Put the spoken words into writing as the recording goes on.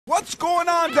What's going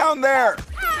on down there?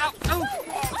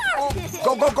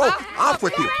 Go, go, go. Off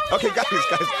with you. Okay, guys,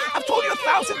 I've told you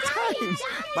 1,000 times.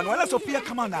 Manuela, Sofia,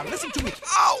 come on now. Listen to me.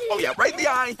 Oh, yeah, right in the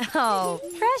eye. Oh,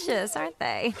 precious, aren't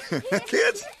they?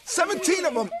 Kids, 17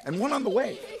 of them, and one on the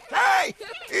way. Hey,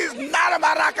 he's not a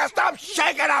maraca. Stop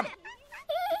shaking him.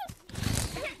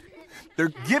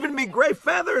 They're giving me gray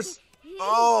feathers.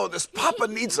 Oh, this papa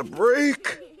needs a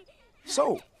break.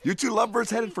 So, you two lovebirds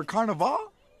headed for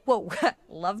Carnival? Whoa,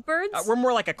 lovebirds? We're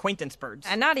more like acquaintance birds.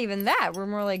 And not even that. We're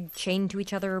more like chained to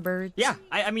each other birds. Yeah,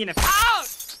 I mean, if... Ow!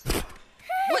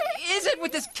 What is it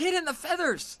with this kid and the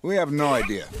feathers? We have no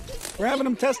idea. We're having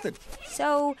them tested.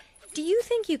 So, do you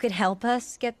think you could help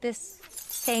us get this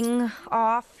thing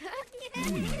off?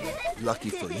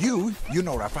 Lucky for you, you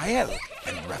know Raphael.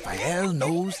 And Raphael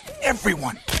knows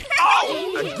everyone.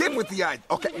 Oh, again with the eye.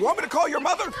 Okay, you want me to call your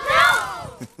mother?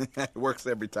 No! It works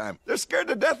every time. They're scared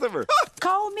to death of her.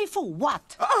 Call me for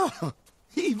what? Oh,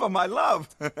 Eva, my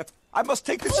love. I must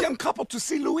take this young couple to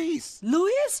see Luis.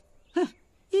 Luis?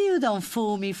 You don't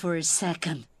fool me for a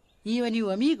second. You and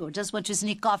your amigo just want to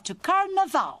sneak off to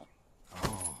Carnival.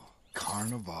 Oh,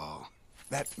 Carnival.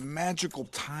 That magical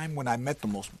time when I met the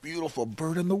most beautiful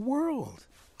bird in the world.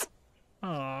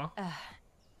 Aww.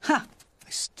 Huh. I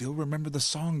still remember the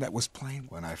song that was playing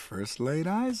when I first laid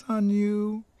eyes on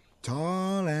you.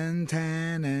 Tall and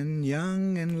tan and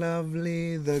young and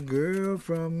lovely, the girl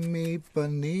from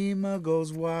Ipanema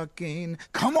goes walking.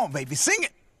 Come on, baby, sing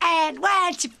it. And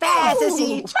watch your fast as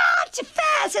he, watch your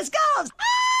fast as goes.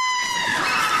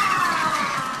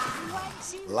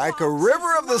 Like a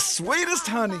river of the sweetest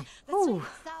honey. Ooh,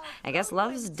 I guess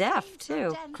love's deaf,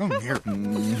 too. Come here.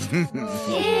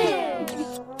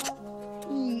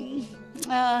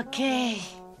 Okay,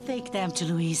 take them to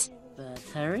Luis, but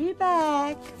hurry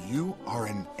back. You are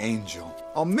an angel.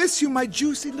 I'll miss you, my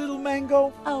juicy little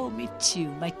mango. Oh, me too,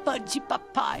 my fudgy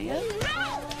papaya.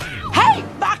 Hey,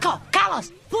 Marco,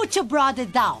 Carlos, put your brother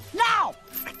down, now!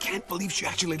 I can't believe she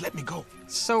actually let me go.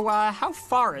 So, how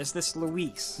far is this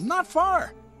Luis? Not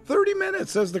far. 30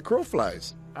 minutes as the crow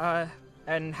flies.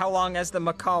 And how long as the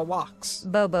macaw walks?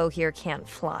 Bobo here can't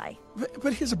fly.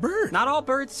 But he's a bird. Not all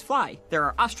birds fly. There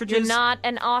are ostriches... You're not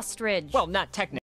an ostrich. Well, not technically.